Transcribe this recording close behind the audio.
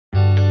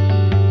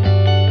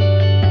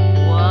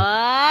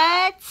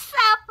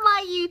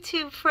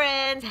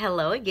friends,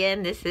 hello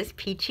again. This is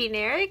Peechee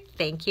Neric.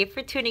 Thank you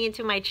for tuning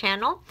into my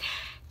channel.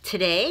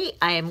 Today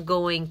I am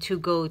going to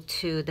go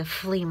to the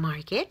flea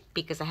market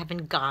because I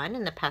haven't gone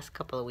in the past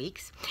couple of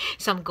weeks.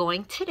 So I'm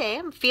going today.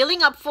 I'm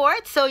feeling up for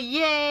it, so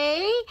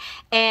yay!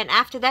 And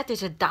after that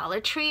there's a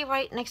Dollar Tree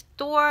right next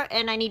door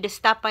and I need to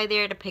stop by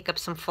there to pick up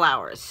some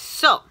flowers.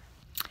 So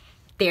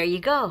there you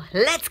go.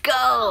 Let's go.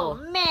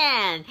 Oh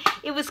man,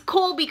 it was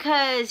cool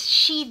because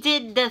she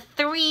did the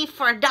 3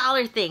 for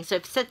 $1 thing. So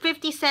it said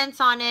 50 cents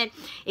on it.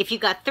 If you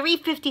got 3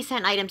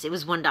 50-cent items, it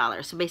was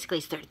 $1. So basically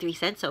it's 33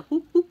 cents. So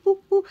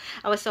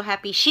I was so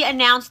happy. She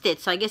announced it.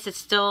 So I guess it's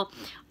still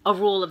a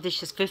rule of this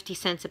just 50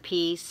 cents a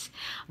piece.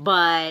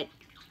 But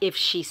if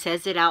she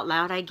says it out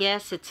loud, I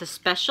guess it's a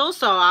special.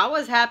 So I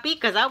was happy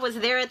because I was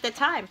there at the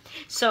time.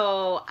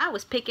 So I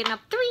was picking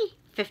up 3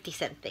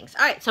 50-cent things.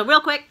 All right, so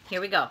real quick,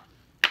 here we go.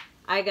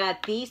 I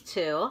got these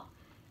two,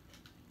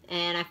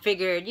 and I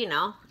figured, you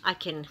know, I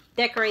can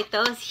decorate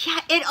those.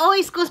 Yeah, it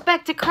always goes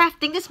back to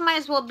crafting. This might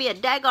as well be a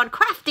daggone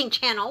crafting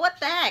channel. What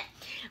the heck?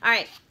 All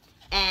right,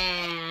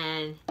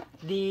 and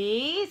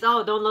these.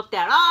 Oh, don't look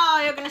that.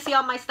 Oh, you're going to see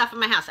all my stuff in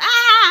my house.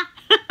 Ah!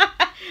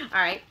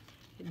 All right,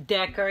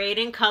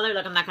 decorating color.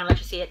 Look, I'm not going to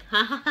let you see it.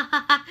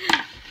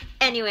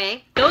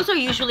 Anyway, those are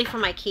usually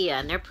from IKEA,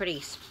 and they're pretty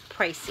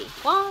pricey.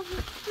 Well,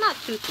 not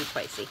too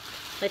pricey.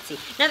 Let's see.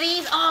 Now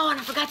these, oh, and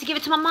I forgot to give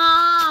it to my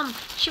mom.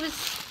 She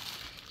was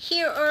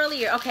here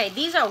earlier. Okay,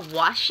 these are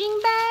washing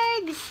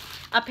bags.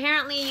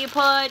 Apparently you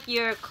put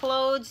your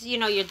clothes, you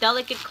know, your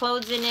delicate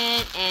clothes in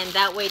it, and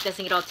that way it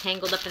doesn't get all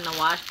tangled up in the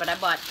wash. But I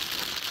bought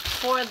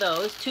 4 of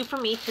those, 2 for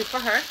me, 2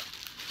 for her.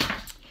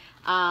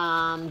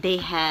 They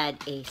had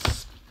a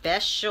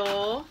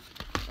special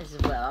as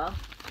well.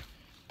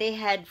 They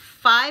had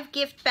 5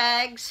 gift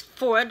bags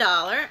for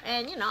 $1,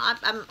 and you know,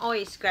 I'm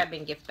always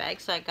grabbing gift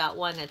bags, so I got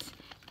one that's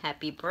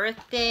happy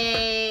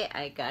birthday.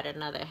 I got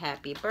another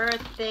happy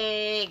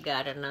birthday.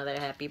 Got another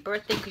happy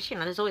birthday. Because, you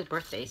know, there's always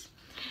birthdays.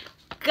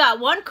 Got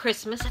one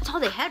Christmas. That's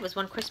all they had was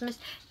one Christmas.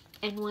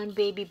 And one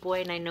baby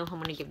boy. And I know I'm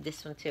going to give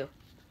this one too.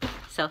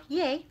 So,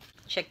 yay.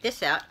 Check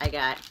this out. I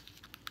got...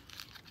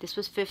 This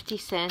was 50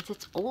 cents.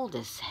 It's old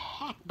as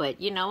heck.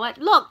 But you know what?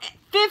 Look.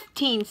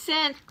 15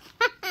 cents.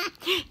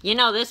 You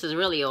know, this is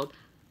really old.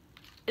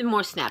 And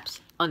more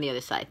snaps on the other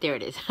side. There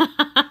it is.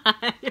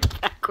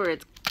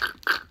 Backwards.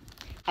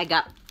 I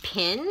got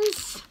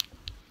pins.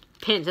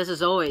 This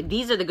is always,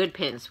 these are the good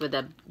pins with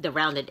the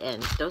rounded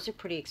ends. Those are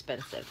pretty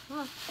expensive.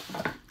 Well,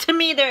 to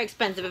me, they're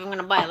expensive if I'm going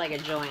to buy like a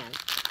Joanne.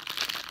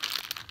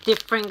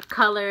 Different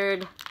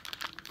colored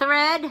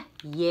thread.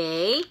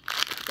 Yay.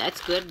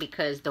 That's good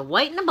because the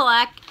white and the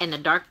black and the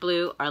dark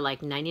blue are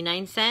like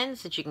 99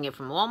 cents that you can get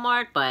from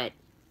Walmart, but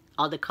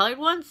all the colored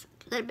ones,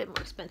 a little bit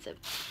more expensive.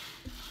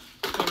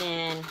 And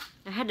then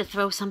I had to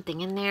throw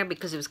something in there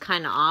because it was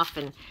kind of off,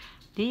 and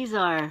these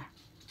are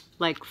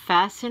like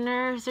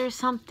fasteners or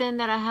something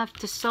that I have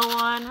to sew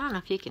on. I don't know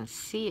if you can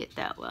see it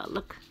that well.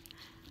 Look.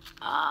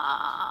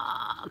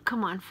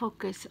 Come on,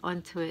 focus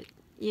onto it.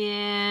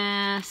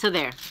 Yeah, so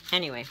there.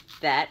 Anyway,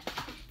 that.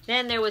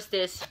 Then there was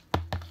this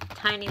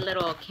tiny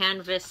little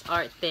canvas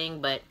art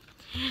thing, but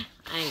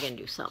I ain't gonna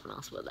do something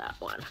else with that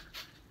one.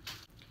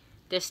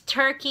 This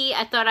turkey,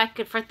 I thought I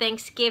could, for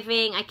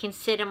Thanksgiving, I can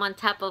sit him on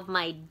top of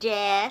my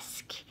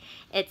desk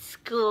at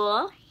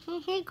school.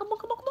 Come on, come on,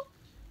 come on.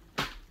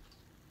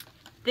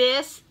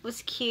 This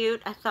was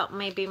cute. I thought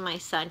maybe my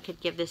son could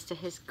give this to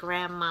his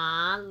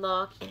grandma.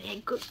 Look,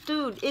 and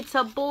dude, it's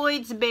a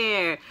Boyd's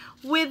bear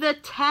with a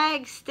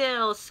tag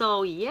still.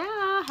 So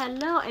yeah,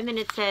 hello. And then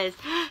it says,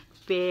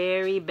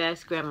 very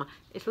best grandma.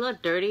 It's a little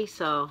dirty,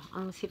 so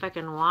I'm gonna see if I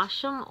can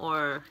wash them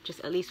or just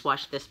at least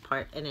wash this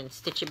part and then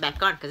stitch it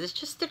back on because it's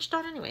just stitched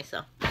on anyway,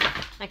 so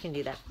I can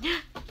do that.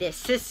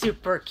 This is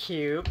super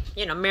cute.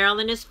 You know,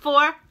 Maryland is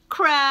for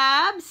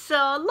crabs,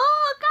 so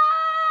look,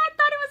 I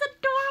thought it was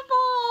adorable.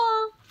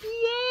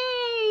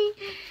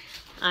 Yay!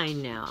 I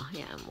know,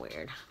 yeah, I'm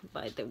weird.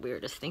 Buy the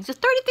weirdest things. It's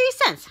 33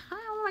 cents. How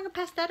am I gonna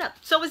pass that up?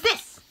 So is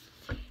this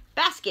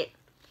basket.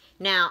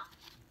 Now,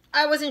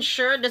 I wasn't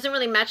sure. It doesn't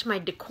really match my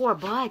decor,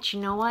 but you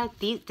know what?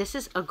 This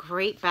is a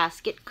great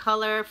basket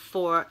color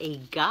for a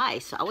guy.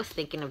 So I was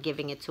thinking of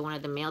giving it to one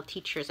of the male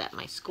teachers at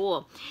my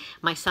school.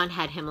 My son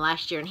had him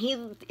last year, and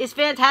he is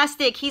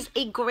fantastic. He's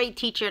a great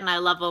teacher, and I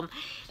love him.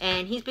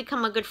 And he's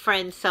become a good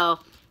friend,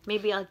 so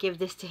maybe I'll give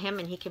this to him,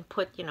 and he can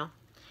put, you know,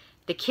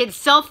 the kids'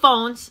 cell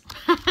phones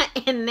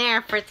in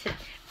there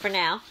for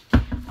now.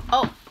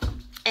 Oh,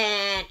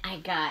 and I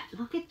got,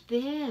 look at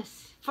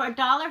this. For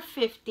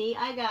 $1.50,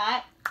 I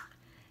got...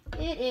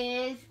 It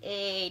is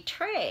a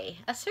tray,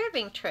 a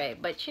serving tray,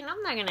 but you know,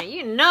 I'm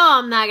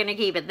not gonna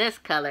keep it this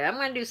color. I'm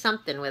gonna do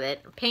something with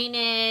it, paint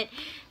it,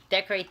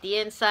 decorate the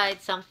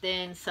inside,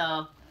 something.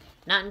 So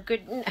not in bad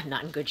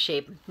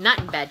shape,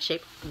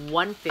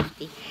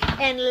 $1.50.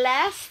 And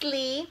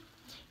lastly,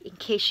 in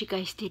case you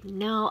guys didn't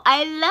know,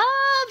 I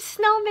love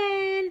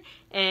snowmen,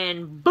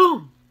 and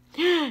boom,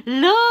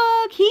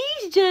 look,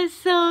 he's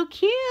just so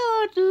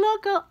cute.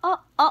 Look, oh,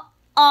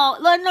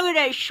 look at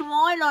that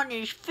smile on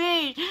his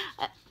face.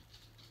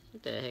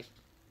 What the heck?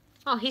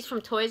 Oh, he's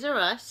from Toys R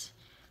Us.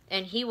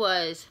 And he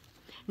was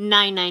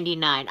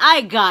 $9.99.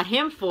 I got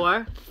him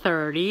for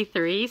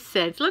 33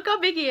 cents. Look how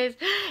big he is.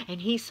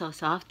 And he's so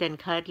soft and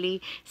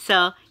cuddly.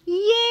 So,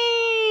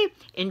 yay!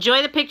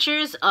 Enjoy the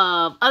pictures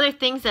of other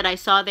things that I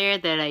saw there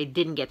that I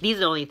didn't get. These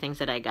are the only things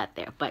that I got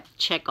there. But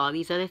check all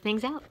these other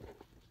things out.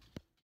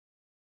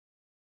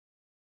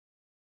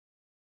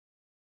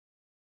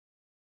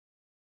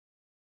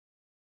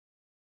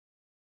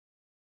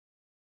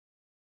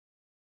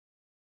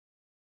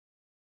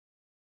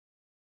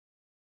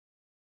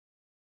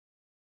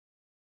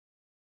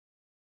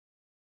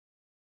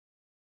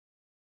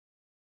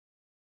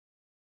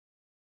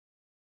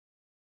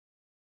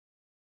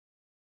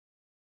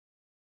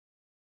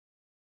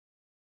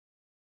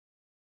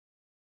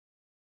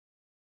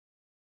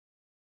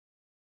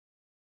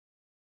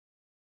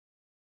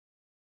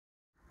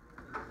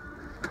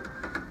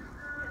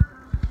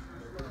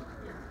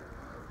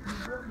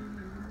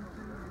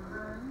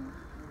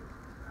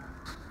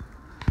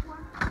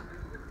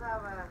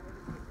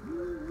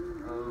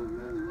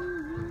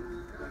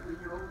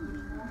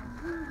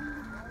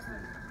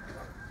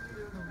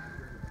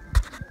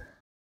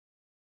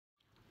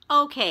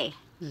 Okay,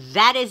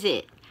 that is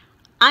it.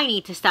 I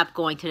need to stop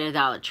going to the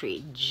Dollar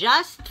Tree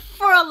just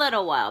for a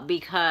little while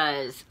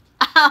because,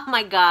 oh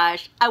my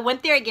gosh, I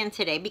went there again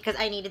today because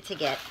I need to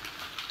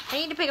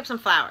pick up some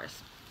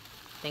flowers.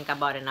 Think I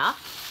bought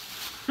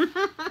enough?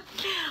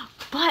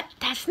 But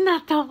that's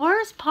not the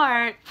worst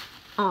part.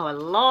 Oh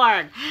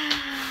Lord,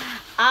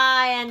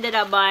 I ended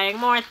up buying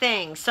more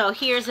things. So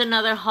here's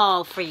another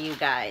haul for you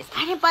guys.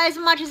 I didn't buy as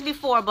much as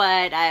before,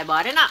 but I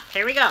bought enough.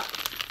 Here we go.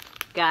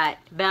 Got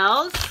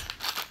bells.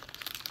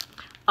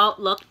 Oh,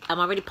 look, I'm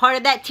already part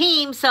of that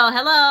team, so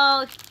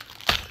hello.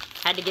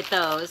 Had to get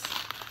those.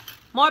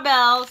 More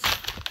bells.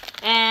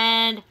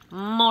 And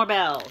more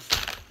bells.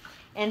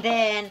 And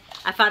then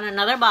I found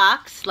another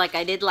box like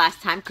I did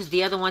last time because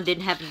the other one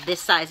didn't have this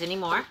size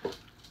anymore.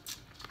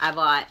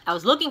 I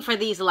was looking for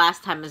these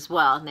last time as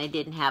well, and they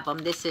didn't have them.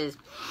 This is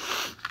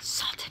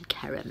salted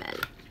caramel.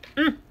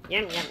 Yum,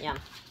 yum, yum.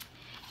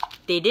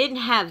 They didn't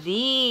have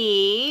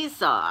these,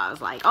 so I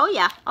was like, oh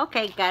yeah,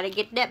 okay, gotta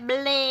get that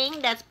bling.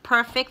 That's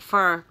perfect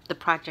for the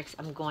projects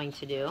I'm going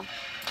to do.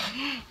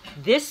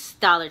 This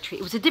Dollar Tree,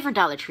 it was a different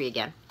Dollar Tree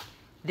again.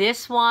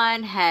 This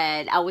one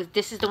had,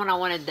 this is the one I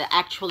wanted to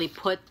actually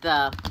put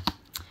the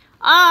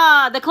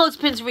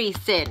clothespins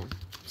wreaths in.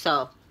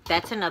 So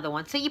that's another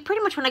one. So you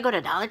pretty much, when I go to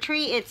Dollar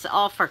Tree, it's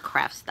all for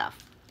craft stuff.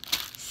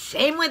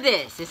 Same with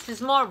this. This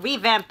is more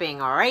revamping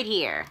right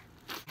here.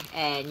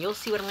 And you'll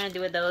see what I'm going to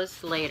do with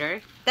those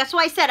later. That's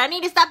why I said I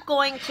need to stop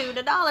going to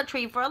the Dollar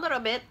Tree for a little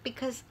bit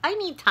because I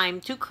need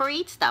time to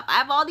create stuff. I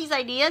have all these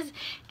ideas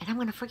and I'm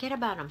going to forget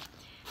about them.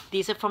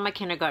 These are from my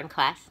kindergarten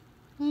class.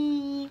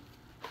 These,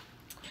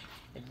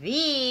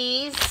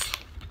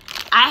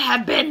 I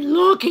have been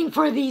looking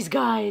for these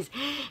guys.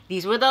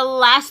 These were the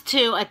last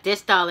two at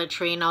this Dollar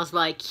Tree and I was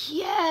like,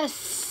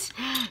 yes.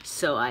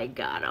 So I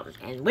got them.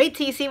 And wait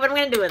till you see what I'm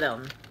going to do with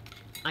them.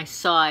 I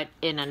saw it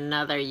in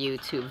another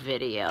YouTube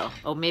video.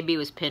 Oh, maybe it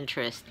was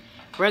Pinterest.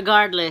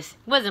 Regardless, it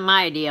wasn't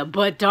my idea,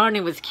 but darn,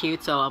 it was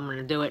cute, so I'm going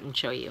to do it and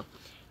show you.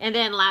 And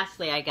then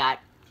lastly, I got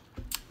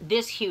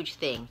this huge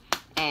thing,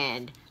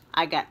 and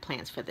I got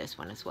plans for this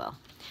one as well.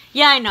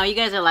 Yeah, I know, you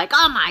guys are like,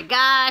 oh my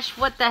gosh,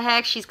 what the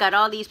heck, she's got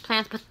all these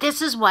plans, but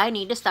this is why I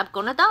need to stop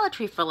going to Dollar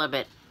Tree for a little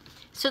bit.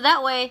 So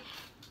that way,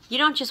 you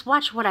don't just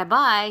watch what I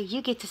buy,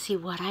 you get to see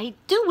what I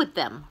do with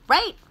them,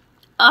 right?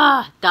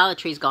 Dollar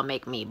Tree's gonna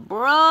make me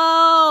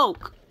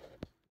broke.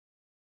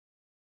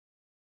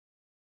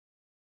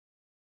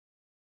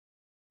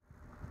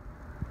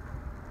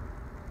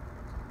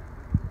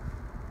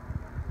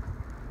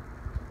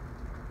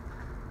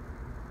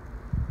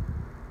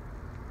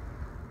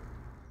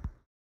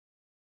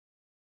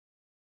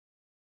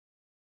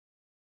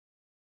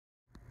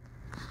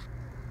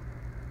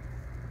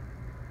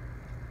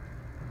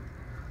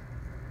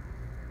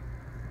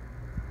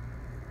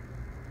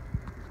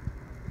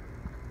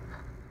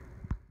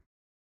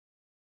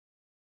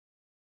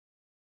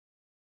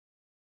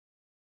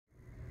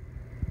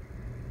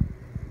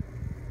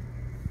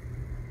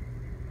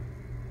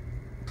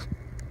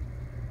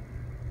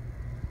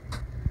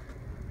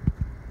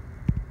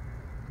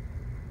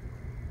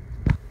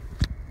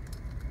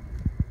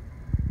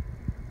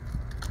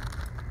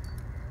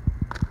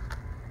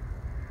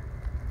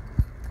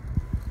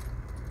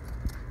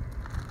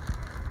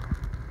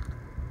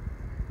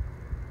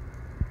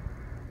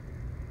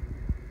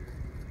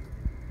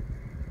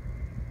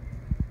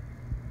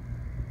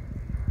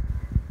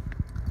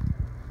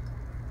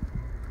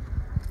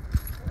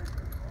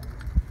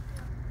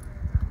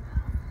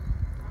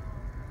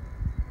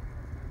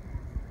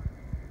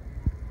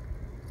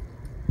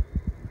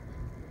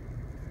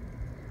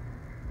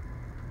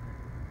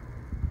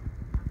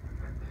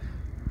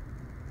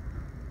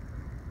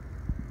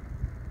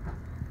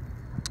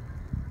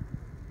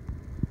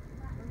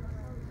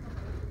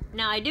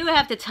 Now, I do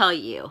have to tell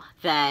you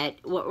that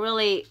what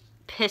really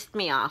pissed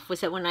me off was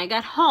that when I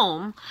got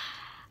home,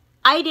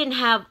 I didn't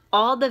have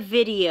all the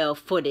video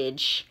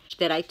footage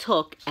that I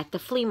took at the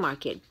flea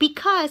market,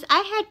 because I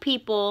had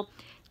people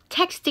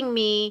texting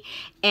me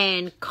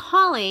and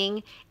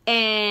calling,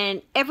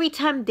 and every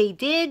time they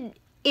did,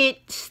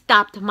 it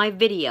stopped my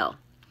video,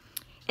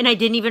 and I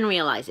didn't even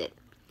realize it.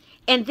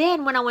 And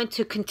then when I went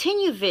to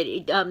continue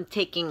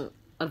taking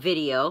a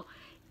video,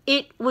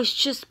 it was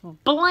just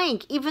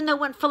blank, even though it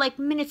went for like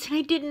minutes, and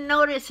I didn't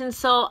notice, and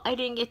so I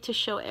didn't get to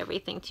show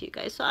everything to you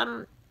guys. So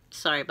I'm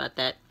sorry about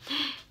that.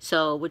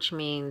 So, which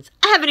means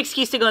I have an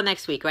excuse to go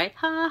next week, right?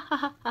 Ha ha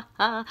ha ha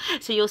ha.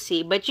 So you'll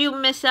see, but you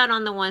miss out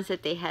on the ones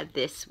that they had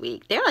this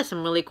week. There are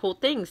some really cool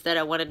things that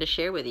I wanted to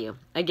share with you.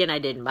 Again, I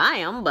didn't buy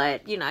them,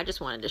 but you know, I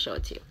just wanted to show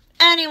it to you.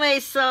 Anyway,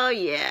 so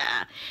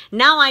yeah,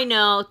 now I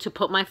know to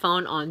put my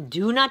phone on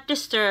do not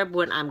disturb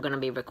when I'm gonna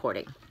be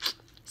recording,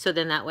 so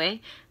then that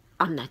way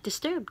I'm not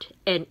disturbed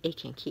and it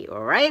can keep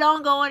right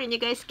on going, and you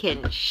guys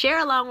can share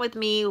along with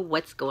me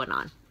what's going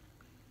on.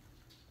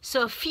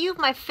 So a few of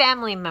my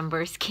family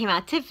members came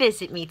out to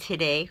visit me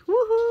today.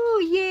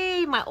 Woohoo,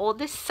 yay, my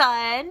oldest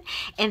son,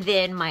 and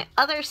then my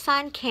other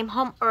son came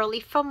home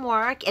early from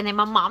work, and then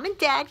my mom and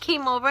dad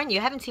came over, and you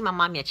haven't seen my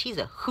mom yet, she's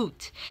a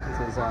hoot. This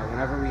is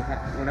whenever you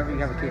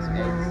have a case of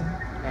eggs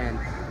and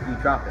you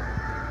drop it,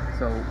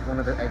 so one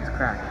of the eggs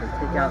cracked, they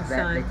take out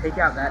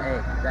that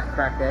egg, that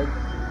cracked egg,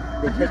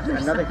 they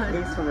take another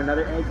case from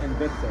another egg and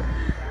mix it.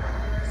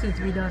 Since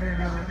we don't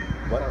know.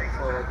 What?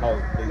 Oh,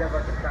 you have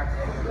like a cracked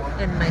egg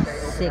and my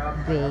sick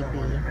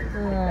baby.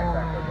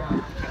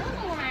 Aww.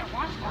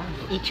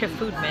 Eat your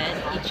food, man.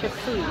 Eat your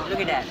food. Look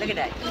at that. Look at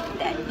that. Eat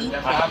that. Eat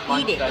that.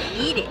 Eat it.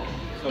 Eat it.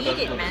 Eat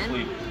it, man.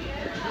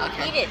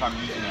 Okay. Eat it.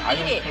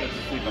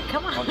 Eat it.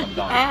 Come on.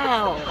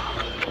 Ow.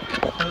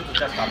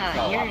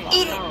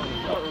 Eat it.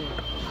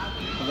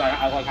 Because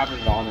I like having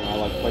it on and I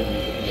like play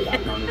music in the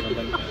background or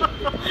something.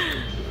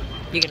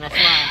 You're gonna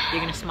smile. You're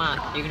gonna smile.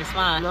 You're gonna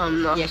smile. No,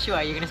 I'm not. Yes, you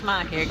are. You're gonna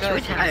smile. Here it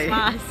goes. You're gonna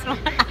smile. Smile.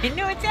 I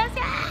knew it.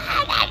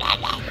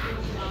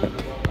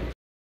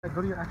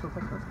 Go to your actual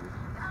text messages.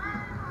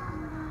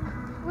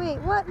 Wait,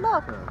 what?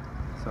 Look.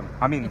 So,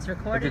 I mean, It's if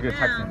recorded you're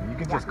texting, now. you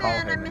can just call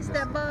Man, him I missed and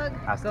that bug.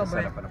 ask Go, to set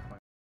Brent. up an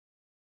appointment.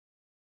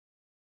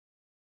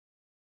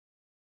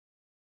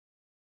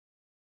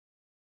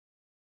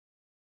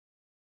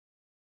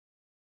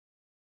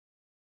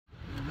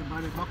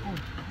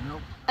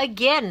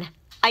 Again,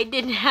 I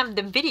didn't have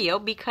the video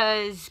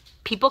because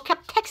people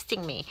kept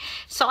texting me.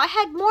 So I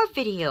had more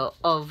video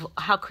of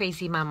how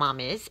crazy my mom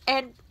is.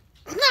 And,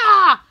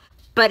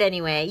 but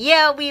anyway,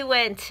 yeah, we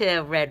went to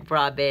Red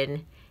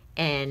Robin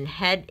and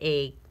had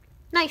a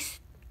nice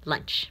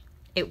lunch.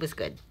 It was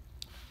good.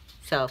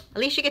 So at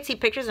least you get to see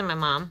pictures of my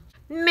mom.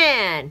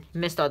 Man,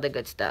 missed all the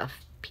good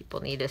stuff.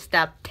 People need to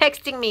stop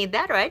texting me.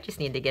 That or I just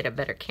need to get a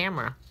better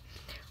camera.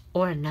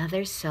 Or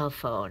another cell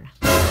phone.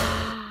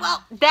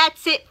 Well,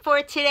 that's it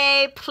for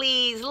today.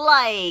 Please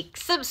like,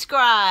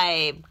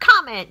 subscribe,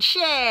 comment,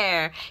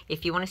 share.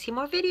 If you want to see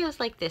more videos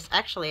like this.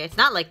 Actually, it's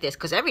not like this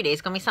because every day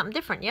is going to be something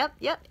different. Yep.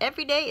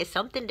 Every day is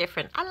something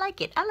different. I like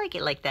it. I like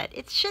it like that.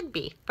 It should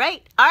be,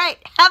 right? All right.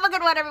 Have a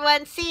good one,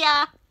 everyone. See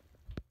ya.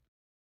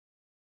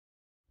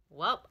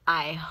 Well,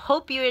 I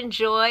hope you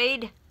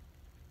enjoyed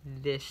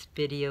this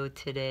video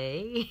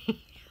today.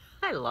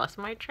 I lost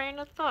my train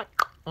of thought.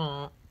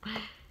 Oh.